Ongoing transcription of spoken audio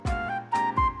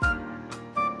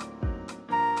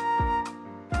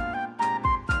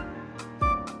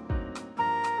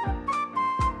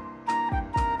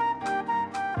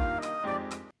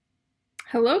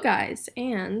Hello, guys,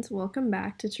 and welcome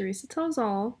back to Teresa Tells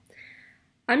All.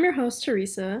 I'm your host,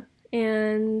 Teresa,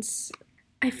 and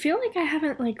I feel like I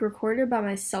haven't recorded by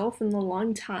myself in a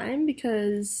long time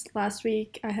because last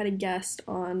week I had a guest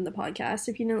on the podcast.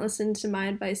 If you didn't listen to my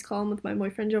advice column with my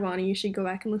boyfriend Giovanni, you should go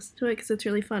back and listen to it because it's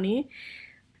really funny.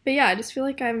 But yeah, I just feel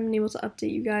like I'm able to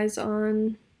update you guys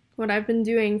on what I've been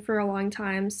doing for a long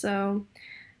time. So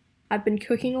I've been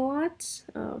cooking a lot.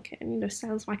 Oh, okay, I need to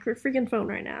silence my freaking phone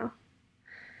right now.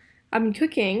 I've been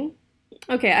cooking.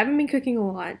 Okay, I haven't been cooking a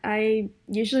lot. I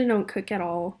usually don't cook at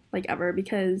all, ever,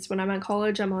 because when I'm at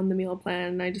college, I'm on the meal plan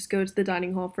and I just go to the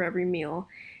dining hall for every meal.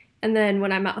 And then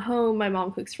when I'm at home, my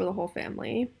mom cooks for the whole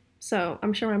family. So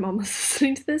I'm sure my mom is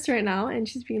listening to this right now and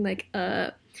she's being like,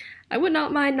 I would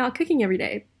not mind not cooking every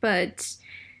day. But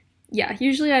yeah,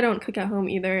 usually I don't cook at home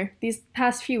either. These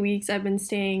past few weeks, I've been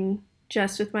staying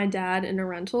just with my dad in a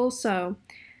rental, so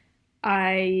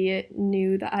I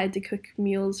knew that I had to cook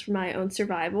meals for my own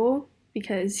survival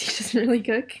because he doesn't really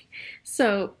cook.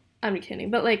 So I'm kidding,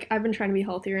 but I've been trying to be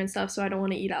healthier and stuff, so I don't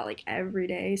want to eat out every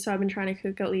day. So I've been trying to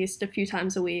cook at least a few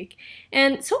times a week,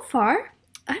 and so far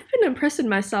I've been impressed with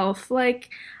myself. I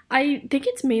think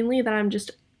it's mainly that I'm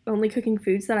just only cooking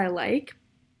foods that I like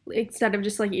instead of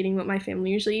just eating what my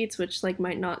family usually eats, which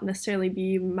might not necessarily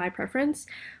be my preference.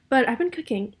 But I've been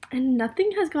cooking and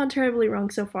nothing has gone terribly wrong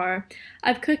so far.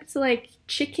 I've cooked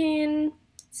chicken,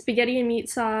 spaghetti and meat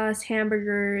sauce,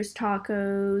 hamburgers,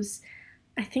 tacos.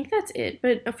 I think that's it.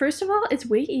 But first of all, it's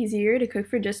way easier to cook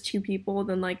for just two people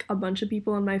than a bunch of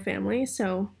people in my family.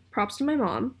 So props to my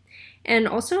mom. And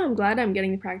also, I'm glad I'm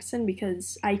getting the practice in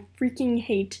because I freaking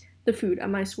hate the food at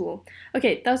my school.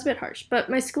 Okay, that was a bit harsh, but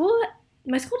my school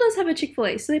does have a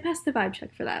Chick-fil-A, so they passed the vibe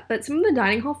check for that. But some of the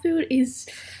dining hall food is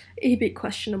a bit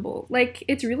questionable.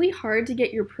 It's really hard to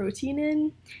get your protein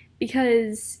in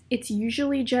because it's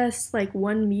usually just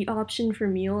one meat option for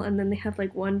meal and then they have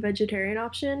one vegetarian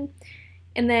option.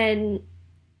 And then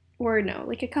or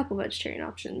no, a couple vegetarian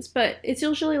options, but it's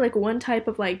usually one type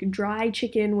of dry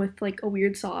chicken with a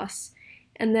weird sauce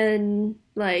and then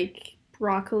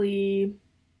broccoli,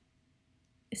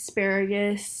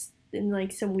 asparagus,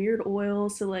 and some weird oil.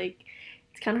 So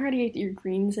it's kind of hard to get your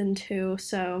greens in too.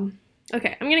 So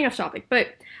okay, I'm getting off topic, but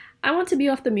I want to be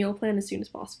off the meal plan as soon as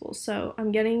possible. So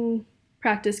I'm getting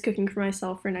practice cooking for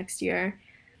myself for next year.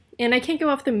 And I can't go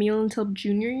off the meal until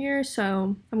junior year,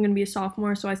 so I'm going to be a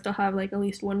sophomore, so I still have at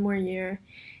least one more year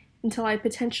until I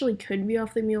potentially could be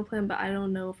off the meal plan, but I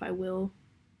don't know if I will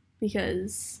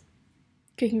because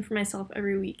cooking for myself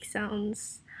every week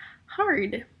sounds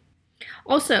hard.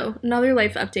 Also, another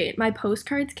life update. My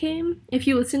postcards came. If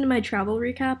you listen to my travel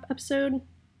recap episode, it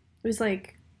was a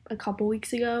couple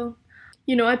weeks ago.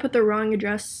 I put the wrong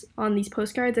address on these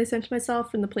postcards I sent to myself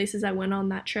from the places I went on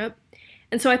that trip.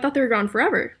 And so I thought they were gone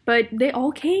forever, but they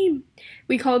all came.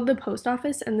 We called the post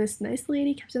office and this nice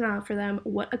lady kept an eye out for them.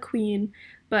 What a queen.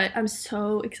 But I'm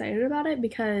so excited about it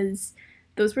because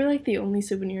those were the only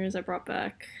souvenirs I brought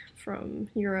back from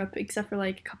Europe, except for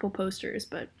a couple posters.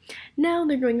 But now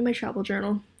they're going in my travel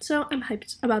journal, so I'm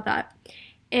hyped about that.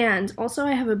 And also,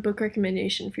 I have a book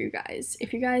recommendation for you guys.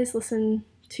 If you guys listened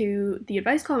to the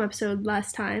advice column episode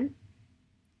last time,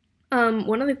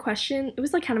 one of the questions, it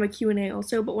was kind of a Q&A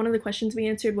also, but one of the questions we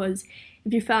answered was,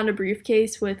 if you found a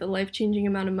briefcase with a life-changing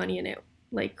amount of money in it,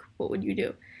 what would you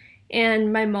do?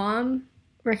 And my mom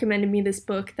recommended me this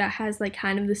book that has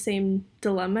kind of the same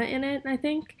dilemma in it, I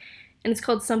think. And it's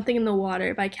called Something in the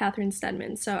Water by Catherine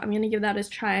Stedman. So I'm going to give that a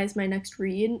try as my next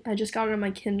read. I just got it on my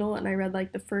Kindle and I read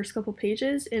the first couple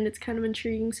pages and it's kind of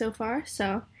intriguing so far.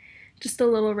 So just a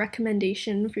little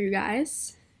recommendation for you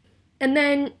guys. And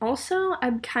then also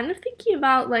I'm kind of thinking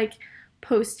about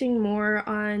posting more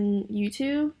on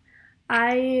YouTube.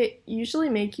 I usually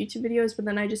make YouTube videos, but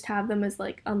then I just have them as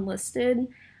unlisted.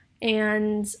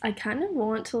 And I kind of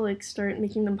want to start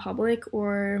making them public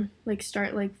or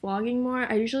start vlogging more.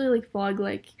 I usually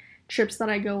vlog trips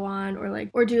that I go on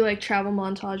or do travel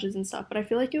montages and stuff, but I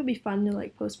feel it would be fun to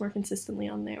post more consistently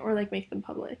on there or make them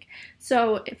public.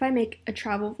 So if I make a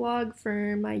travel vlog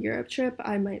for my Europe trip,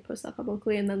 I might post that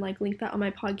publicly and then link that on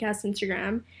my podcast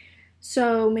Instagram.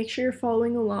 So make sure you're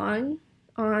following along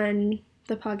on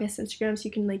the podcast Instagram so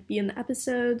you can be in the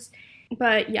episodes.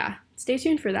 But yeah, stay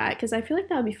tuned for that because I feel that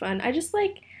would be fun. I just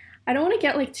I don't want to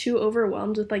get too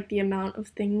overwhelmed with the amount of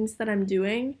things that I'm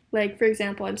doing. For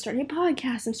example, I'm starting a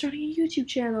podcast, I'm starting a YouTube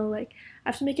channel. I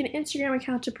have to make an Instagram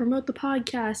account to promote the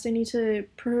podcast. I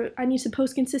need to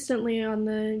post consistently on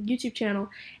the YouTube channel.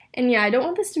 And yeah, I don't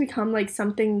want this to become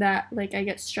something that I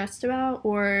get stressed about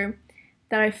or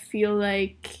that I feel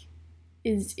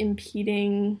is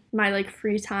impeding my like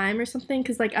free time or something,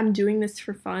 because like I'm doing this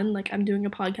for fun, like I'm doing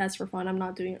a podcast for fun, I'm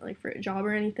not doing it like for a job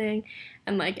or anything,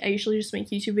 and like I usually just make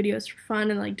YouTube videos for fun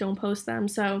and like don't post them,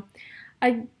 so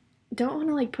I don't want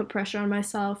to like put pressure on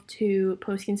myself to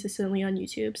post consistently on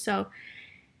YouTube. So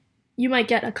you might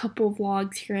get a couple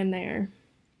vlogs here and there,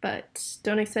 but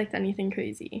don't expect anything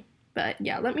crazy. But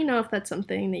yeah, let me know if that's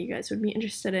something that you guys would be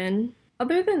interested in.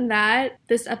 Other than that,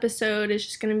 this episode is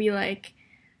just going to be like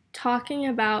talking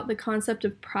about the concept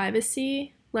of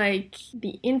privacy, like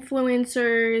the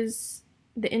influencers,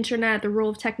 the internet, the role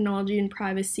of technology in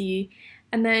privacy.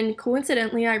 And then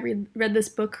coincidentally, I read this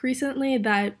book recently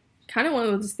that kind of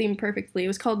went with this theme perfectly. It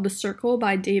was called The Circle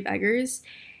by Dave Eggers.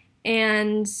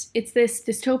 And it's this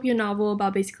dystopian novel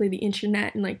about basically the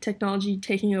internet and like technology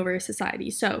taking over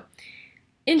society. So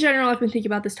in general, I've been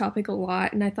thinking about this topic a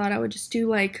lot, and I thought I would just do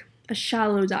like a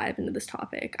shallow dive into this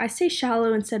topic. I say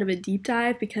shallow instead of a deep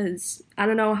dive because I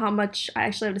don't know how much I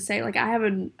actually have to say. Like I have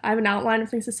an outline of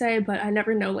things to say, but I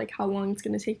never know like how long it's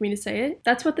going to take me to say it.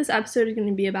 That's what this episode is going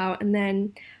to be about. And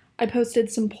then I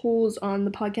posted some polls on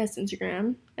the podcast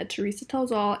Instagram at Teresa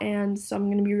Tells All, and so I'm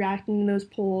going to be reacting to those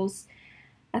polls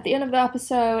at the end of the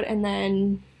episode, and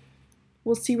then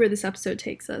we'll see where this episode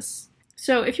takes us.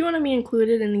 So if you want to be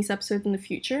included in these episodes in the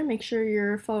future, make sure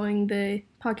you're following the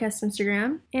podcast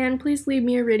Instagram, and please leave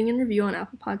me a rating and review on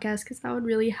Apple Podcasts, because that would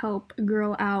really help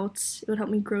grow out. It would help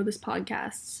me grow this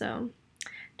podcast. So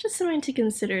just something to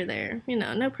consider there. You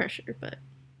know, no pressure, but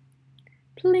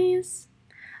please.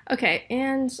 Okay,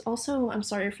 and also I'm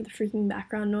sorry for the freaking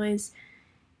background noise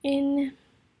in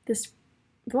this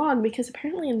vlog, because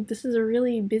apparently this is a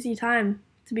really busy time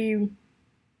to be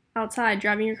outside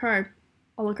driving your car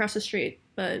all across the street,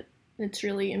 but it's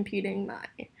really impeding my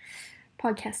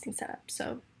podcasting setup.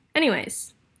 So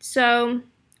anyways, so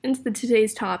into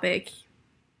today's topic.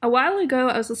 A while ago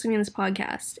I was listening to this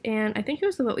podcast, and I think it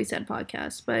was the What We Said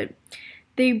podcast, but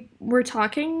they were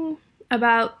talking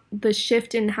about the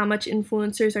shift in how much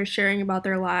influencers are sharing about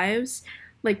their lives,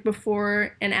 like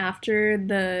before and after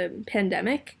the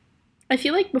pandemic. I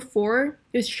feel like before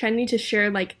it was trendy to share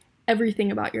like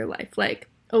everything about your life, like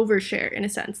overshare in a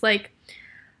sense. Like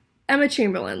Emma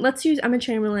Chamberlain, let's use Emma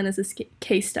Chamberlain as a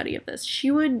case study of this. She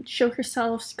would show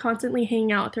herself constantly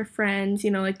hanging out with her friends,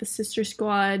 you know, like the Sister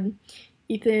Squad,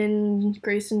 Ethan,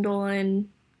 Grayson Dolan,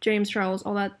 James Charles,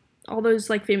 all those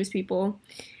like famous people.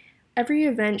 Every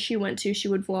event she went to, she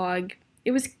would vlog.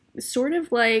 It was sort of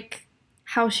like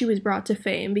how she was brought to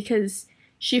fame, because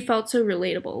she felt so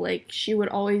relatable. Like she would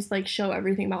always like show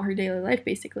everything about her daily life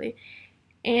basically.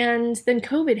 And then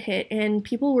COVID hit, and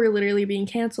people were literally being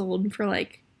canceled for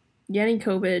like getting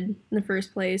COVID in the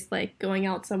first place, like going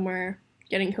out somewhere,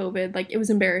 getting COVID. Like it was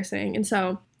embarrassing. And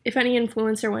so if any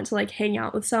influencer went to like hang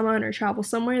out with someone or travel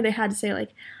somewhere, they had to say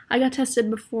like, I got tested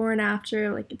before and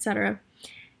after, like etc.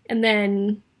 And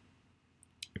then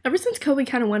ever since COVID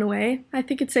kind of went away, I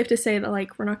think it's safe to say that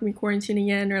like we're not gonna be quarantining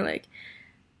again, or like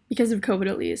because of COVID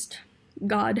at least.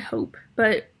 God hope.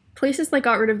 But places like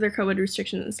got rid of their COVID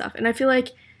restrictions and stuff. And I feel like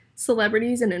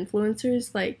celebrities and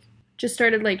influencers like just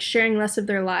started like sharing less of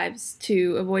their lives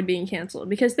to avoid being canceled,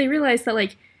 because they realized that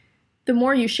like the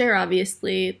more you share,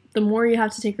 obviously, the more you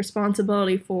have to take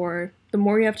responsibility for, the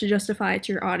more you have to justify it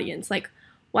to your audience. Like,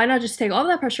 why not just take all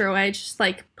that pressure away? Just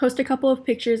like post a couple of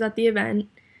pictures at the event,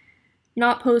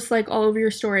 not post like all over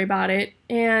your story about it.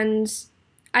 And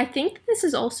I think this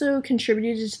has also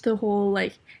contributed to the whole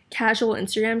like casual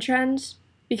Instagram trend,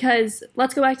 because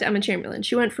let's go back to Emma Chamberlain.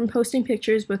 She went from posting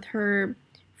pictures with her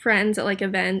friends at like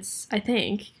events, I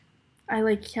think. I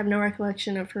like have no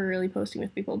recollection of her really posting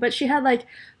with people, but she had like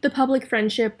the public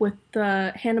friendship with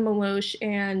Hannah Maloche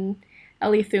and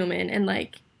Ellie Thuman, and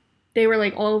like they were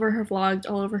like all over her vlogs,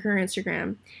 all over her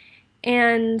Instagram.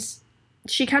 And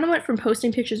she kind of went from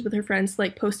posting pictures with her friends to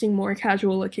like posting more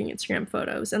casual looking Instagram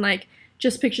photos and like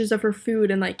just pictures of her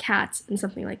food and like cats and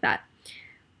something like that.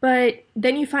 But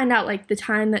then you find out like the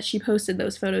time that she posted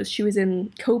those photos, she was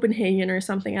in Copenhagen or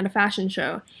something at a fashion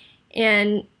show.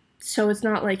 And so it's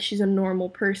not like she's a normal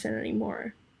person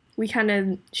anymore. She's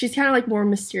kind of like more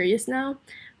mysterious now.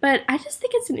 But I just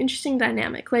think it's an interesting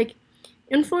dynamic. Like,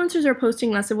 influencers are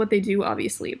posting less of what they do,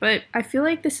 obviously. But I feel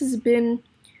like this has been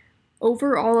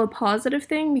overall a positive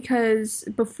thing, because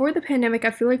before the pandemic, I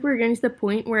feel like we were getting to the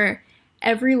point where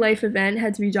every life event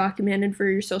had to be documented for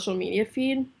your social media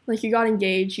feed. Like, you got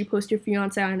engaged, you post your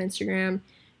fiance on Instagram.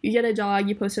 You get a dog,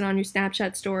 you post it on your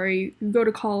Snapchat story. You go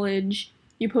to college,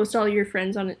 you post all your new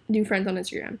friends on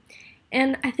Instagram.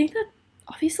 And I think that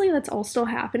obviously that's all still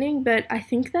happening, but I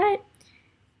think that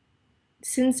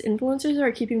since influencers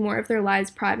are keeping more of their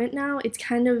lives private now, it's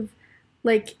kind of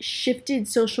like shifted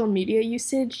social media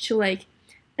usage to like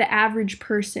the average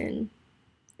person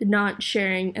not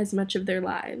sharing as much of their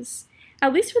lives.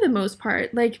 At least for the most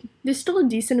part. Like, there's still a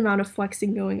decent amount of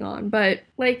flexing going on, but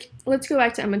like, let's go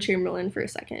back to Emma Chamberlain for a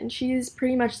second. She's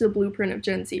pretty much the blueprint of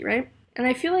Gen Z, right? And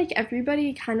I feel like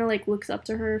everybody kind of like looks up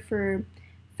to her for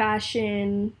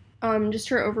fashion, just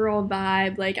her overall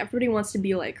vibe. Like, everybody wants to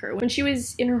be like her. When she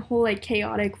was in her whole like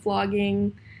chaotic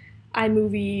vlogging,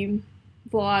 iMovie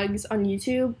vlogs on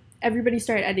YouTube, everybody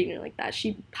started editing her like that.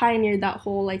 She pioneered that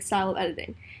whole like style of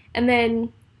editing. And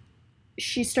then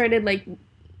she started like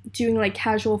doing like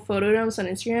casual photo dumps on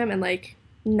Instagram, and like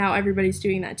now everybody's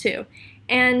doing that too.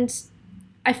 And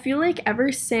I feel like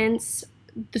ever since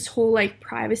this whole like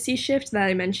privacy shift that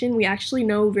I mentioned, we actually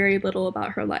know very little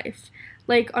about her life.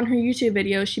 Like on her YouTube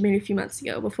video she made a few months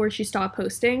ago before she stopped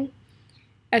posting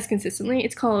as consistently,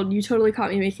 it's called "You Totally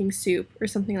Caught Me Making Soup" or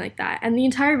something like that. And the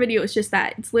entire video is just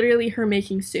that. It's literally her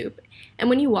making soup. And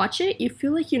when you watch it, you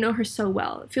feel like you know her so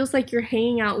well. It feels like you're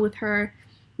hanging out with her,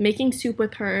 making soup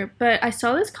with her. But I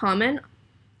saw this comment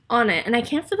on it, and I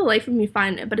can't for the life of me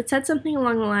find it, but it said something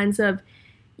along the lines of,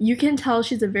 you can tell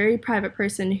she's a very private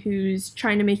person who's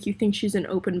trying to make you think she's an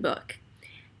open book.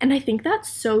 And I think that's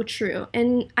so true.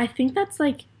 And I think that's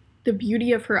like the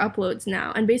beauty of her uploads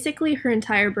now, and basically her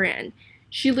entire brand.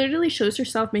 She literally shows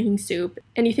herself making soup,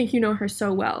 and you think you know her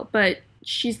so well, but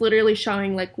she's literally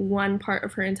showing like one part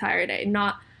of her entire day,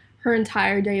 not her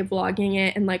entire day of vlogging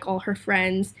it and like all her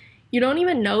friends. You don't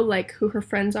even know like who her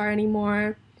friends are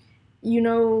anymore. You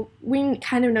know, we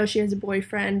kind of know she has a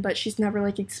boyfriend, but she's never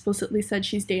like explicitly said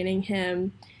she's dating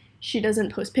him. She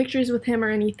doesn't post pictures with him or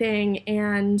anything,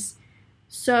 and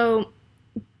so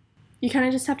you kind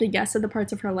of just have to guess at the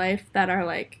parts of her life that are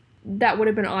like, that would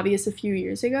have been obvious a few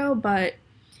years ago, but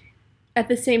at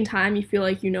the same time, you feel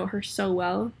like you know her so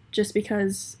well just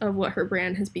because of what her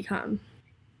brand has become.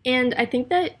 And I think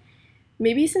that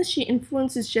maybe since she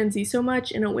influences Gen Z so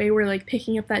much, in a way we're like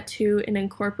picking up that too and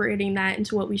incorporating that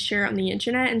into what we share on the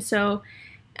internet. And so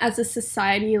as a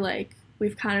society, like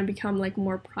we've kind of become like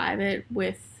more private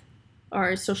with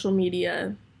our social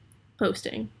media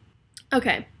posting.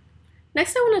 Okay,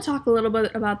 next I want to talk a little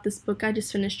bit about this book I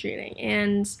just finished reading.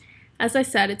 And as I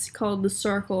said, it's called The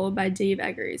Circle by Dave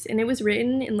Eggers, and it was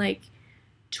written in like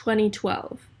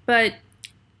 2012. But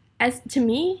as to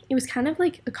me, it was kind of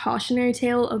like a cautionary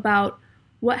tale about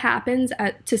what happens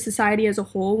to society as a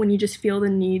whole when you just feel the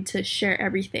need to share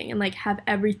everything and like have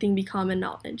everything be common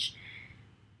knowledge.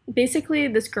 Basically,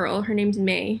 this girl, her name's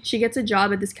May, she gets a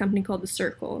job at this company called The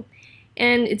Circle.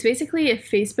 And it's basically if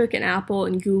Facebook and Apple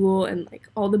and Google and like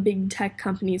all the big tech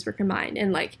companies were combined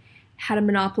and like had a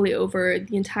monopoly over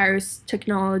the entire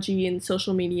technology and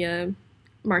social media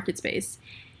market space.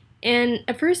 And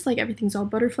at first, like, everything's all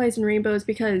butterflies and rainbows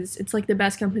because it's like the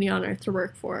best company on earth to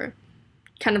work for.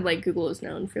 Kind of like Google is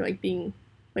known for like being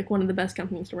like one of the best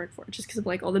companies to work for, just because of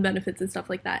like all the benefits and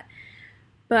stuff like that.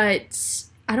 But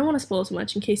I don't want to spoil too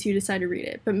much in case you decide to read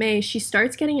it. But May, she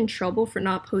starts getting in trouble for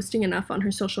not posting enough on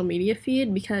her social media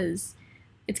feed because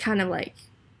it's kind of like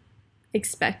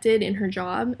expected in her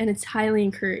job, and it's highly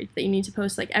encouraged that you need to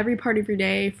post like every part of your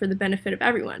day for the benefit of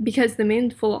everyone, because the main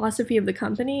philosophy of the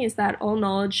company is that all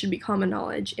knowledge should be common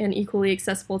knowledge and equally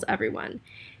accessible to everyone.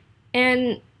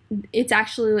 And it's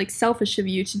actually like selfish of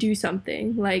you to do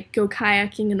something like go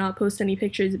kayaking and not post any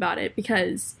pictures about it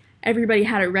because everybody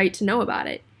had a right to know about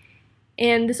it.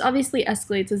 And this obviously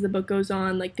escalates as the book goes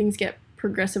on. Like things get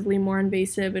progressively more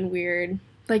invasive and weird.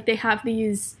 Like they have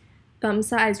these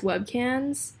thumb-sized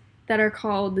webcams that are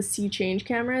called the Sea Change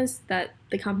cameras that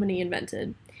the company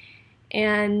invented.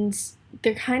 And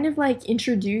they're kind of like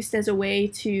introduced as a way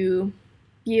to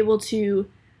be able to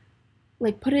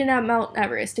like put it at Mount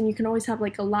Everest, and you can always have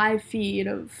like a live feed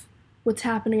of what's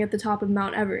happening at the top of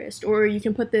Mount Everest. Or you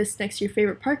can put this next to your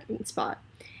favorite parking spot,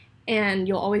 and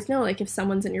you'll always know like if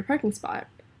someone's in your parking spot.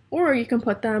 Or you can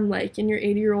put them like in your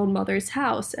 80-year-old mother's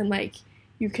house, and like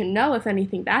you can know if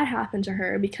anything bad happened to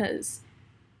her because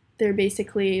they're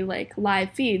basically like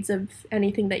live feeds of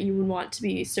anything that you would want to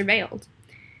be surveilled.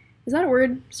 Is that a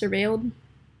word? Surveilled?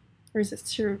 Or is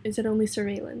it only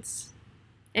surveillance?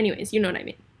 Anyways, you know what I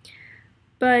mean.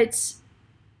 But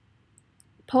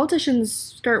politicians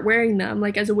start wearing them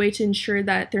like as a way to ensure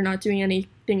that they're not doing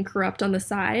anything corrupt on the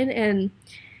side, and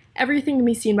everything can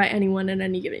be seen by anyone at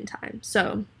any given time.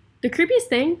 So the creepiest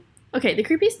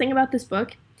thing about this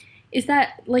book is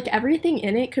that like everything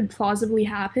in it could plausibly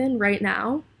happen right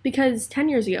now, because 10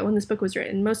 years ago when this book was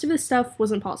written, most of this stuff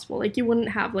wasn't possible. Like you wouldn't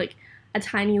have like a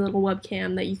tiny little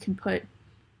webcam that you can put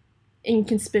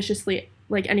inconspicuously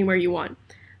like anywhere you want.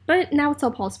 But now it's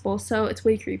all possible, so it's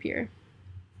way creepier.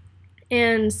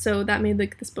 And so that made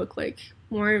like this book like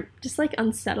more just like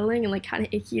unsettling and like kind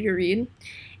of icky to read.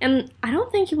 And I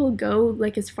don't think it will go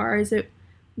like as far as it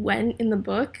went in the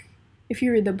book. If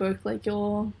you read the book, like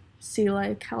you'll see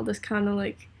like how this kind of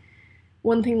like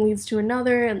one thing leads to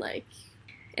another, and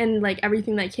like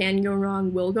everything that can go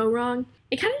wrong will go wrong.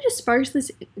 It kind of just sparks this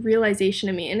realization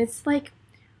in me, and it's like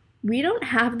we don't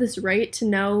have this right to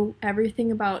know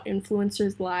everything about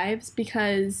influencers' lives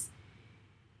because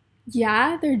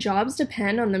yeah, their jobs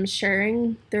depend on them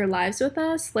sharing their lives with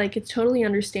us. Like, it's totally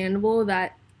understandable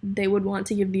that they would want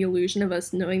to give the illusion of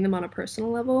us knowing them on a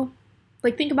personal level.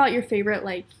 Like, think about your favorite,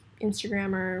 like,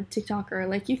 Instagrammer, TikToker.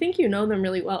 Like, you think you know them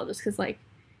really well just because, like,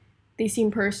 they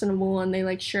seem personable and they,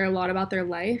 like, share a lot about their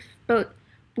life. But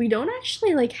we don't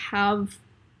actually, like,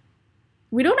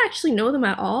 we don't actually know them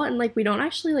at all. And, like, we don't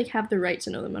actually, like, have the right to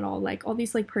know them at all. Like, all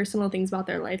these, like, personal things about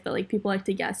their life that, like, people like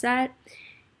to guess at.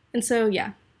 And so,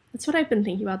 yeah. That's what I've been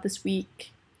thinking about this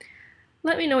week.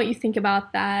 Let me know what you think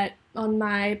about that on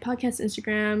my podcast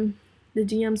Instagram. The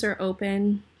DMs are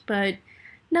open, but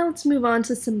now let's move on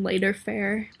to some later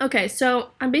fare. Okay, so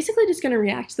I'm basically just going to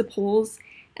react to the polls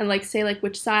and like say like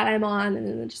which side I'm on and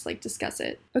then just like discuss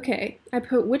it. Okay, I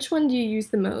put which one do you use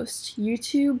the most?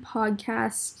 YouTube,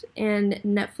 podcast, and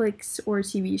Netflix or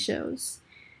TV shows.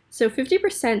 So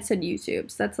 50% said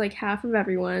YouTube, so that's like half of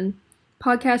everyone.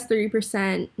 Podcast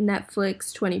 30%,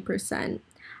 Netflix 20%.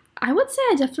 I would say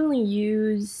I definitely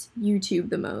use YouTube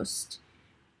the most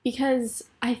because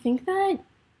I think that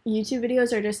YouTube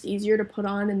videos are just easier to put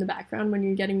on in the background when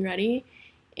you're getting ready,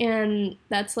 and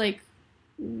that's like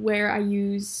where I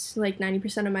use like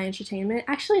 90% of my entertainment.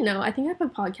 Actually, no, I think I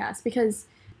put podcasts because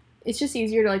it's just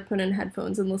easier to like put in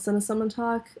headphones and listen to someone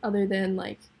talk other than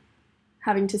like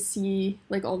having to see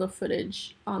like all the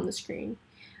footage on the screen.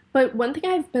 But one thing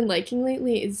I've been liking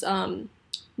lately is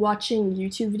watching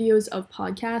YouTube videos of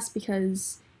podcasts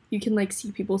because you can like see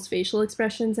people's facial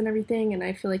expressions and everything, and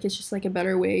I feel like it's just like a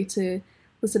better way to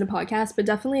listen to podcasts. But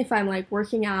definitely if I'm like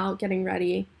working out, getting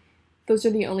ready, those are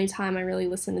the only time I really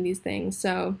listen to these things.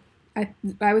 So I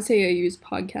would say I use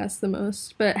podcasts the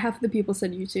most, but half of the people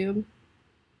said YouTube.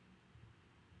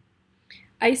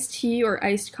 Iced tea or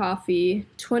iced coffee,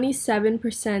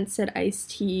 27% said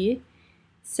iced tea.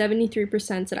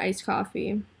 73% said iced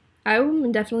coffee. I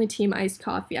am definitely team iced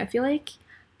coffee. I feel like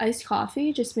iced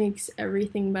coffee just makes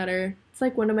everything better. It's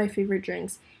like one of my favorite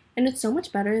drinks. And it's so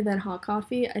much better than hot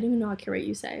coffee. I don't even know how to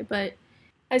you say, but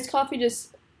iced coffee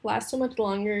just lasts so much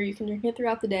longer. You can drink it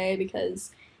throughout the day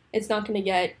because it's not going to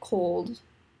get cold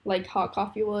like hot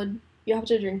coffee would. You have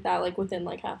to drink that like within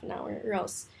like half an hour or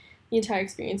else the entire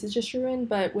experience is just ruined.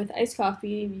 But with iced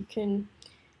coffee, you can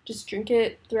just drink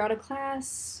it throughout a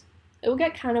class. It will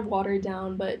get kind of watered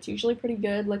down, but it's usually pretty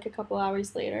good like a couple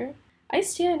hours later.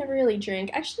 Iced tea I never really drank.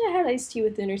 Actually, I had iced tea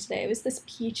with dinner today. It was this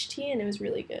peach tea and it was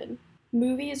really good.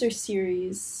 Movies or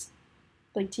series?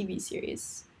 Like TV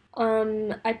series.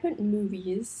 I put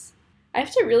movies. I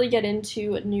have to really get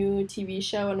into a new TV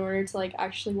show in order to like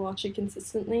actually watch it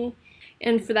consistently.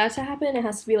 And for that to happen, it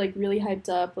has to be like really hyped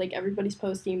up, like everybody's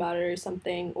posting about it or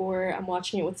something, or I'm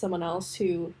watching it with someone else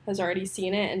who has already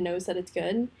seen it and knows that it's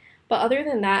good. But other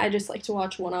than that, I just like to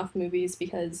watch one-off movies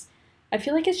because I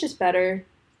feel like it's just better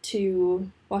to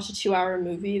watch a 2-hour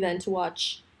movie than to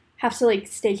have to like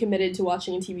stay committed to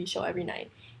watching a TV show every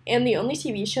night. And the only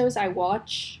TV shows I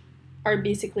watch are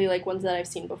basically like ones that I've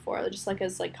seen before. They're just like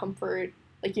as like comfort,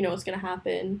 like you know what's gonna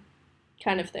happen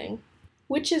kind of thing.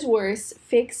 Which is worse,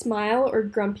 fake smile or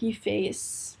grumpy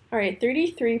face? Alright,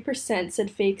 33%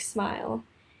 said fake smile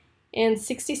and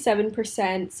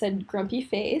 67% said grumpy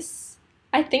face.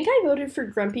 I think I voted for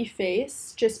grumpy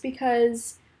face just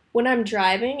because when I'm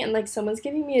driving and like someone's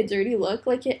giving me a dirty look,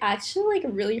 like it actually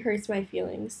like really hurts my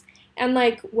feelings. And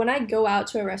like when I go out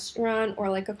to a restaurant or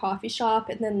like a coffee shop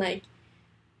and then like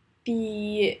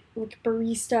the like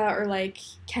barista or like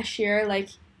cashier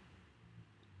like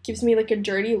gives me like a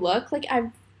dirty look, like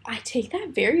I take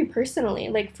that very personally.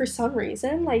 Like for some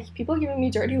reason, like people giving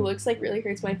me dirty looks like really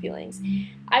hurts my feelings.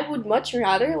 I would much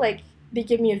rather like they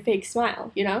give me a fake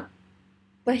smile, you know?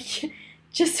 Like,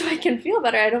 just so I can feel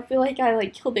better. I don't feel like I,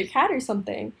 like, killed their cat or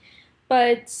something.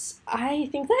 But I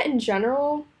think that in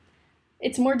general,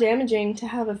 it's more damaging to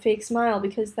have a fake smile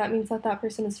because that means that that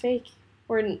person is fake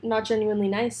or not genuinely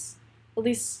nice. At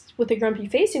least with a grumpy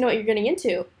face, you know what you're getting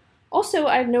into. Also,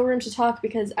 I have no room to talk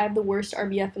because I have the worst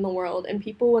RBF in the world, and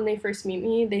people, when they first meet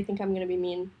me, they think I'm going to be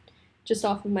mean just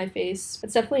off of my face.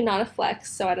 It's definitely not a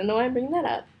flex, so I don't know why I'm bringing that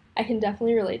up. I can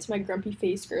definitely relate to my grumpy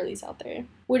face girlies out there.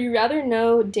 Would you rather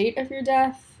know date of your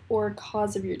death or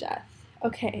cause of your death?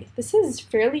 Okay, this is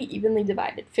fairly evenly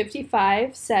divided.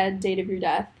 55 said date of your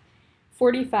death,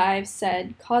 45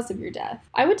 said cause of your death.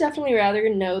 I would definitely rather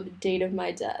know the date of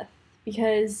my death,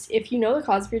 because if you know the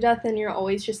cause of your death, then you're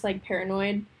always just like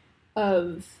paranoid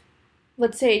of,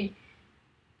 let's say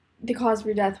the cause of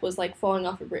your death was like falling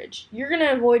off a bridge. You're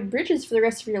gonna avoid bridges for the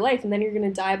rest of your life, and then you're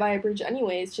gonna die by a bridge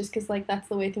anyways, just because like that's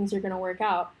the way things are gonna work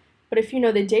out. But if you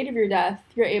know the date of your death,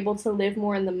 you're able to live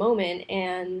more in the moment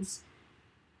and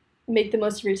make the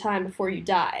most of your time before you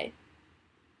die.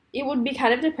 It would be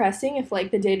kind of depressing if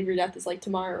like the date of your death is like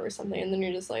tomorrow or something, and then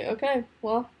you're just like, okay,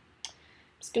 well, I'm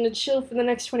just gonna chill for the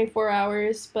next 24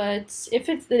 hours. But if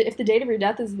the date of your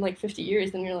death is in like 50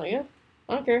 years, then you're like, yeah,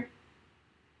 I don't care.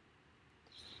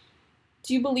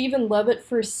 Do you believe in love at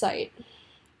first sight?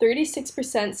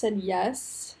 36% said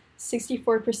yes,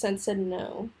 64% said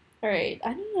no. Alright,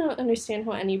 I don't understand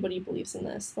how anybody believes in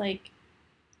this. Like,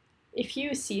 if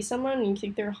you see someone and you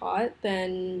think they're hot,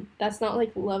 then that's not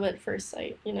like love at first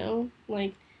sight, you know?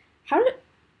 Like, how did,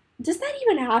 does that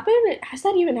even happen? Has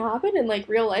that even happened in like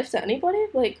real life to anybody?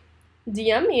 Like,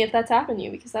 DM me if that's happened to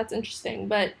you, because that's interesting.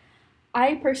 But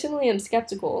I personally am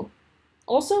skeptical.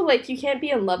 Also, like, you can't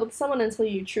be in love with someone until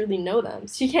you truly know them.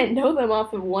 So you can't know them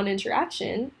off of one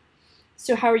interaction.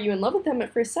 So how are you in love with them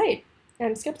at first sight?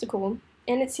 I'm skeptical.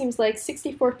 And it seems like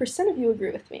 64% of you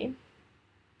agree with me.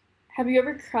 Have you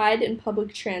ever cried in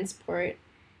public transport?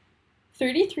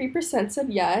 33%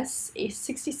 said yes, a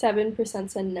 67%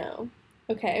 said no.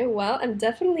 Okay, well, I'm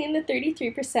definitely in the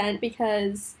 33%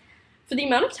 because for the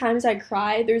amount of times I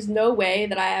cry, there's no way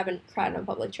that I haven't cried on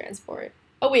public transport.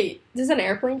 Oh wait, does an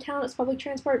airplane count as public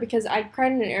transport? Because I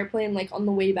cried in an airplane like on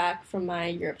the way back from my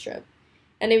Europe trip.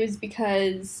 And it was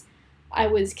because I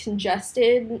was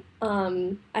congested.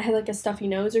 I had like a stuffy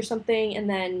nose or something, and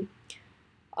then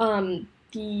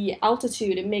the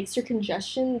altitude, it makes your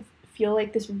congestion feel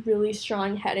like this really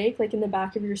strong headache, like in the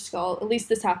back of your skull. At least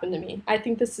this happened to me. I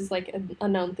think this is like a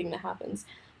known thing that happens.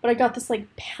 But I got this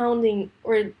like pounding,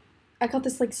 or I got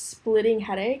this like splitting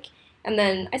headache, and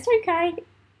then I started crying,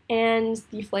 and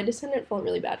the flight attendant felt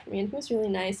really bad for me, and he was really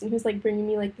nice, and he was like bringing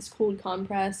me like this cold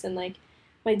compress, and like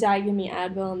my dad gave me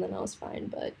Advil, and then I was fine.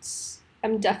 But I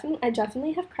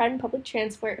definitely have cried in public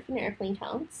transport if an airplane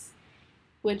counts,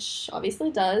 which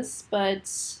obviously does. But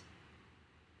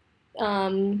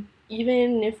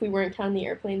even if we weren't counting the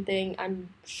airplane thing, I'm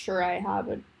sure I have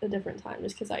a different time,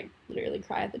 just because I literally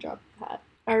cry at the drop of a hat.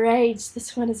 Alright,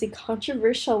 this one is a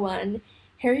controversial one.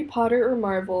 Harry Potter or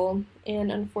Marvel?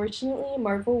 And unfortunately,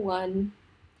 Marvel won.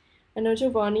 I know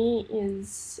Giovanni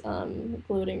is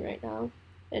gloating right now,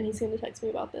 and he's going to text me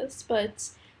about this, but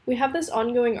we have this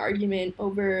ongoing argument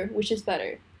over which is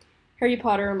better, Harry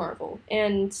Potter or Marvel.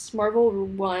 And Marvel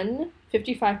won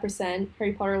 55%,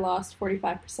 Harry Potter lost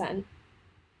 45%.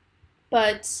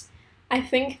 But I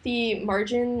think the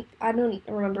margin, I don't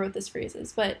remember what this phrase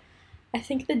is, but I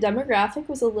think the demographic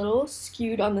was a little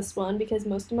skewed on this one because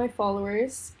most of my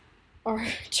followers are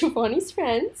Giovanni's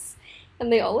friends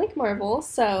and they all like Marvel,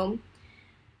 so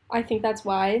I think that's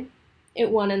why it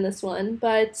won in this one.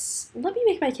 But let me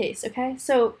make my case, okay?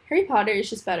 So Harry Potter is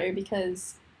just better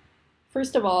because,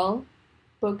 first of all,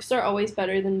 books are always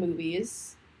better than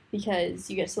movies because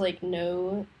you get to like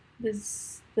know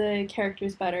the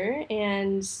characters better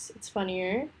and it's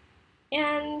funnier,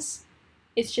 and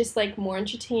it's just like more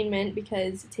entertainment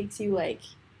because it takes you like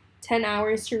 10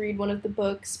 hours to read one of the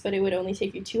books, but it would only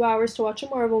take you 2 hours to watch a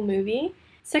Marvel movie.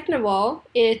 Second of all,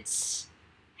 it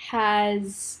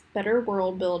has better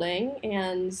world building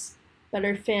and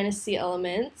better fantasy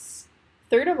elements.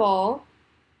 Third of all,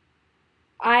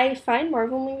 I find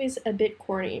Marvel movies a bit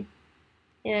corny.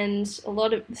 And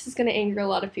this is going to anger a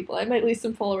lot of people. I might lose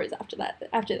some followers after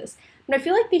this. But I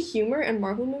feel like the humor in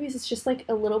Marvel movies is just like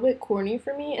a little bit corny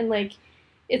for me, and like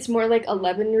it's more like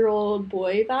 11-year-old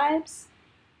boy vibes.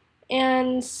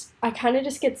 And I kind of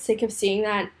just get sick of seeing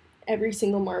that every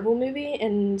single Marvel movie,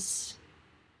 and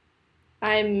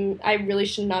I really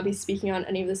should not be speaking on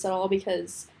any of this at all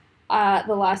because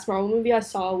the last Marvel movie I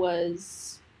saw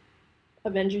was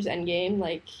Avengers Endgame,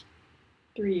 like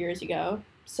 3 years ago.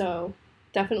 So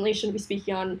definitely shouldn't be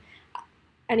speaking on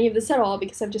any of this at all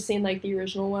because I've just seen like the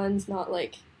original ones, not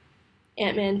like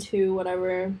Ant-Man 2,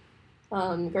 whatever,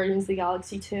 Guardians of the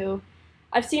Galaxy 2.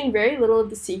 I've seen very little of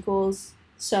the sequels,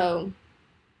 so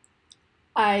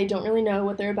I don't really know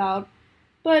what they're about.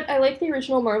 But I like the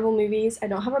original Marvel movies. I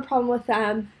don't have a problem with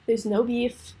them. There's no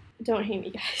beef. Don't hate me,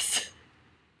 guys.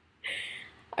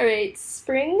 Alright,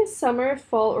 spring, summer,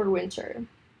 fall, or winter?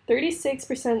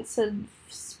 36% said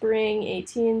spring,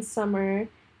 18 summer,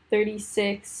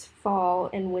 36 fall,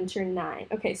 and winter 9.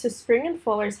 Okay, so spring and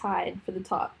fall are tied for the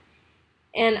top.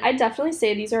 And I definitely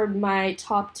say these are my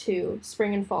top two,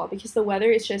 spring and fall, because the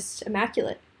weather is just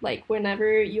immaculate. Like,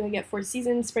 whenever you get 4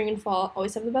 seasons, spring and fall,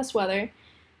 always have the best weather.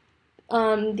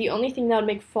 The only thing that would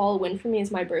make fall win for me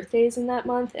is my birthday's in that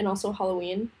month and also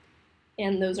Halloween.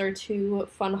 And those are 2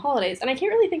 fun holidays. And I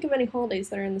can't really think of any holidays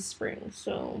that are in the spring,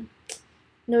 so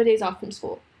no days off from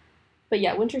school. But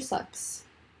yeah, winter sucks.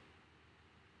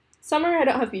 Summer, I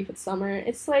don't have beef with summer.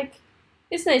 It's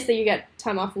nice that you get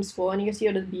time off from school and you get to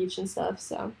go to the beach and stuff,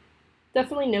 so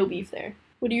definitely no beef there.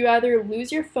 Would you rather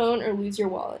lose your phone or lose your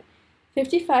wallet?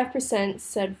 55%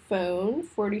 said phone,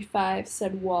 45%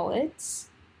 said wallets.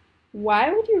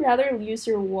 Why would you rather lose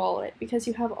your wallet? Because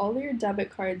you have all of your debit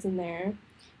cards in there.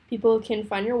 People can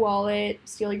find your wallet,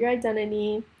 steal your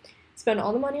identity, spend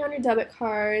all the money on your debit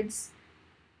cards.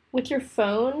 With your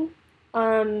phone,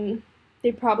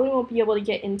 they probably won't be able to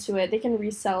get into it. They can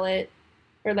resell it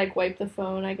or like wipe the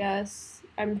phone, I guess.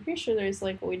 I'm pretty sure there's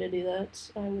like a way to do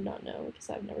that. I would not know because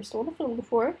I've never stolen a phone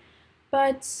before.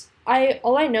 But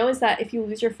all I know is that if you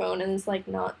lose your phone and it's like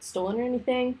not stolen or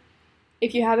anything,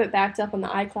 if you have it backed up on the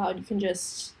iCloud, you can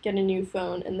just get a new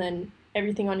phone and then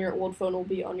everything on your old phone will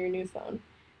be on your new phone.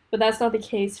 But that's not the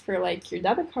case for like your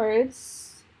debit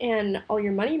cards and all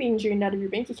your money being drained out of your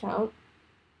bank account.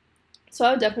 So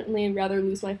I would definitely rather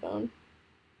lose my phone.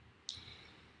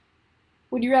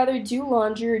 Would you rather do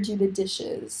laundry or do the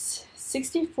dishes?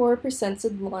 64%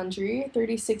 said laundry,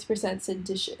 36% said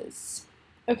dishes.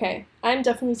 Okay, I'm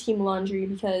definitely team laundry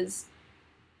because,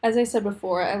 as I said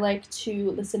before, I like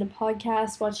to listen to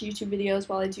podcasts, watch YouTube videos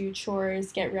while I do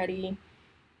chores, get ready,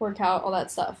 work out, all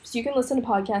that stuff. So you can listen to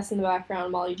podcasts in the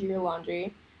background while you do your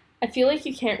laundry. I feel like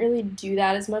you can't really do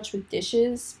that as much with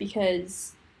dishes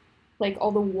because like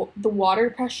all the water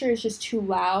pressure is just too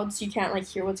loud, so you can't like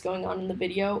hear what's going on in the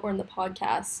video or in the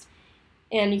podcast,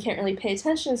 and you can't really pay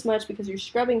attention as much because you're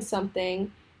scrubbing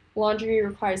something. Laundry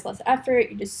requires less effort.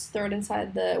 You just throw it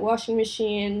inside the washing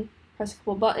machine, press a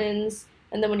couple buttons,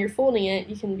 and then when you're folding it,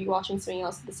 you can be watching something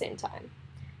else at the same time.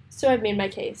 So I've made my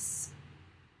case.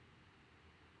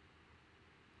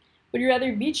 Would you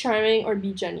rather be charming or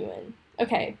be genuine?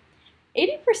 Okay,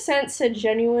 80% said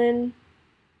genuine.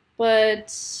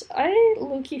 But I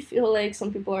low-key feel like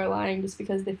some people are lying just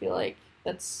because they feel like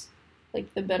that's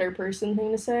like the better person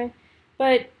thing to say.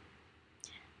 But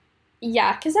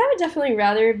yeah, because I would definitely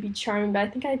rather be charming, but I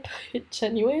think I'd put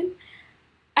genuine.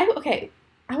 I want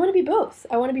to be both.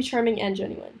 I want to be charming and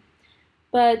genuine.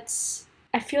 But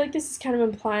I feel like this is kind of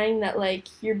implying that like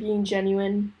you're being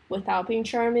genuine without being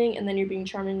charming, and then you're being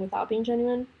charming without being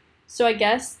genuine. So I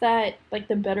guess that like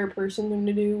the better person thing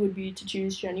to do would be to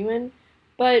choose genuine.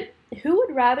 But who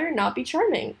would rather not be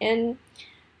charming? And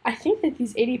I think that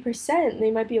these 80%, they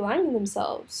might be lying to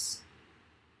themselves.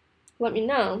 Let me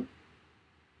know.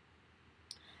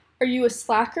 Are you a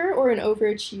slacker or an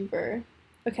overachiever?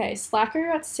 Okay,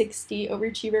 slacker got 60,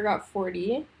 overachiever got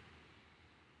 40.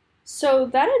 So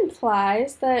that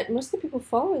implies that most of the people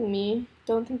following me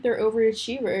don't think they're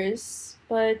overachievers,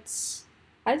 but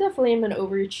I definitely am an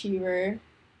overachiever.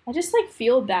 I just like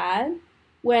feel bad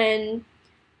when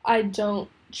I don't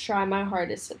try my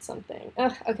hardest at something.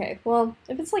 Ugh, okay, well,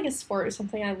 if it's like a sport or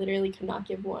something, I literally could not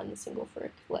give one single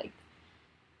frick. Like,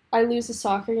 I lose a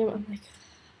soccer game, I'm like,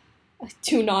 I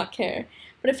do not care.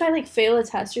 But if I like fail a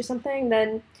test or something,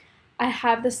 then I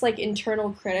have this like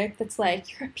internal critic that's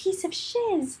like, you're a piece of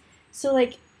shiz. So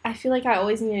like, I feel like I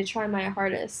always need to try my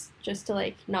hardest just to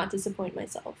like not disappoint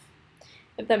myself,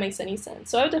 if that makes any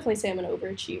sense. So I would definitely say I'm an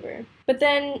overachiever. But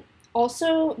then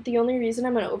also, the only reason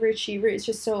I'm an overachiever is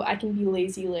just so I can be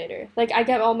lazy later. Like, I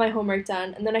get all my homework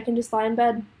done, and then I can just lie in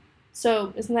bed.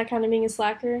 So, isn't that kind of being a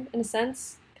slacker, in a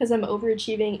sense? Because I'm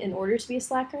overachieving in order to be a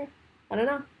slacker? I don't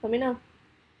know. Let me know.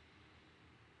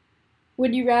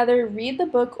 Would you rather read the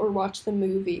book or watch the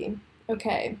movie?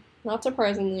 Okay, not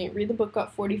surprisingly, read the book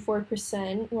got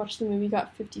 44%, watch the movie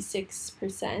got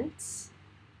 56%.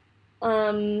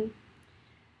 Alright,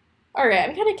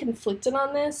 I'm kind of conflicted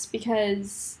on this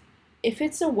because if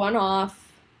it's a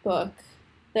one-off book,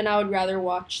 then I would rather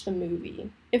watch the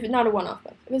movie. If not a one-off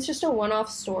book. If it's just a one-off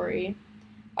story,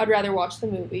 I'd rather watch the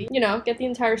movie. You know, get the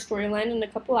entire storyline in a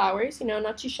couple hours, you know,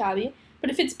 not too shabby.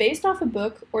 But if it's based off a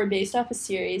book or based off a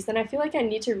series, then I feel like I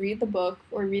need to read the book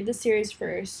or read the series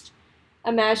first,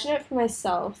 imagine it for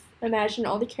myself, imagine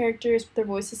all the characters, what their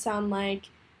voices sound like,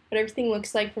 what everything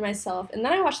looks like for myself, and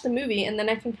then I watch the movie, and then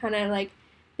I can kind of like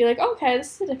be like, okay,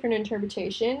 this is a different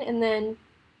interpretation, and then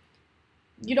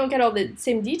you don't get all the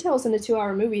same details in a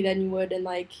 2-hour movie than you would in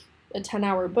like a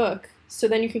 10-hour book. So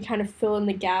then you can kind of fill in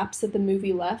the gaps that the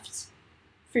movie left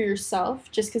for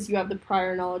yourself just because you have the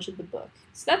prior knowledge of the book.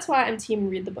 So that's why I'm team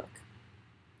read the book.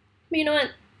 But you know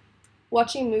what?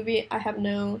 Watching a movie, I have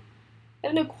no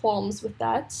qualms with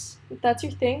that. If that's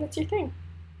your thing, that's your thing.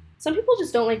 some people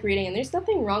just don't like reading, and there's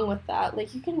nothing wrong with that.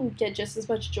 Like, you can get just as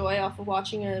much joy off of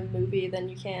watching a movie than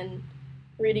you can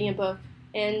reading a book.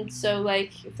 And so,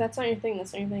 like, if that's not your thing,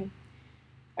 that's not your thing.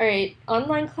 All right,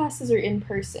 online classes are in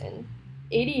person.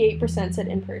 88% said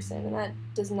in person, and that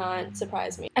does not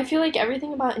surprise me. I feel like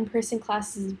everything about in person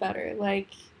classes is better. Like,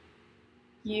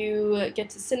 you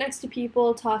get to sit next to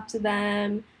people, talk to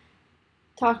them,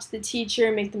 talk to the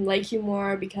teacher, make them like you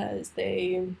more because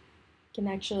they can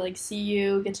actually like see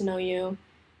you, get to know you.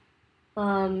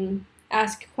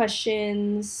 Ask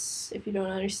questions if you don't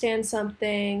understand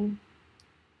something.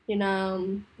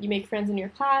 You make friends in your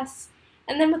class.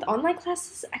 And then with online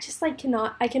classes, I just like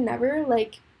cannot I can never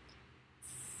like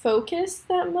focus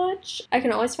that much. I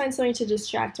can always find something to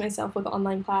distract myself with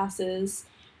online classes,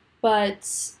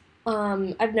 but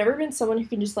I've never been someone who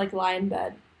can just like lie in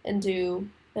bed and do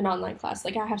an online class.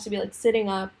 Like I have to be like sitting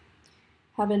up,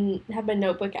 have my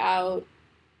notebook out.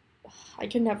 I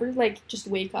could never like just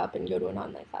wake up and go to an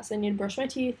online class. I need to brush my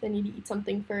teeth. I need to eat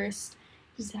something first,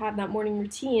 just to have that morning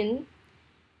routine.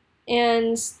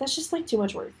 And that's just like too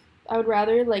much work. I would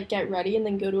rather like get ready and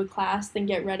then go to a class than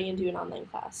get ready and do an online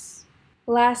class.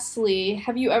 Lastly,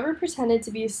 have you ever pretended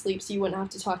to be asleep so you wouldn't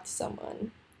have to talk to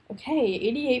someone? Okay,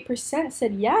 88%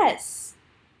 said yes.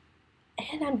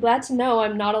 And I'm glad to know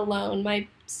I'm not alone. My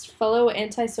fellow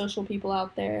antisocial people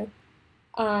out there.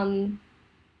 Um,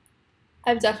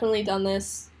 I've definitely done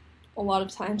this a lot of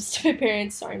times to my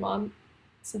parents. Sorry, mom,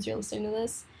 since you're listening to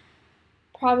this.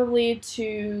 Probably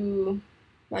to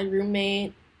my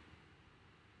roommate,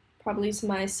 probably to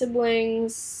my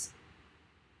siblings.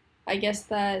 I guess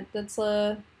that's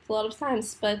a lot of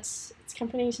times, but it's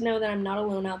comforting to know that I'm not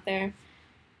alone out there.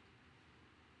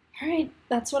 All right,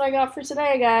 that's what I got for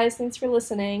today, guys. Thanks for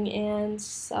listening, and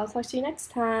I'll talk to you next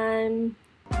time.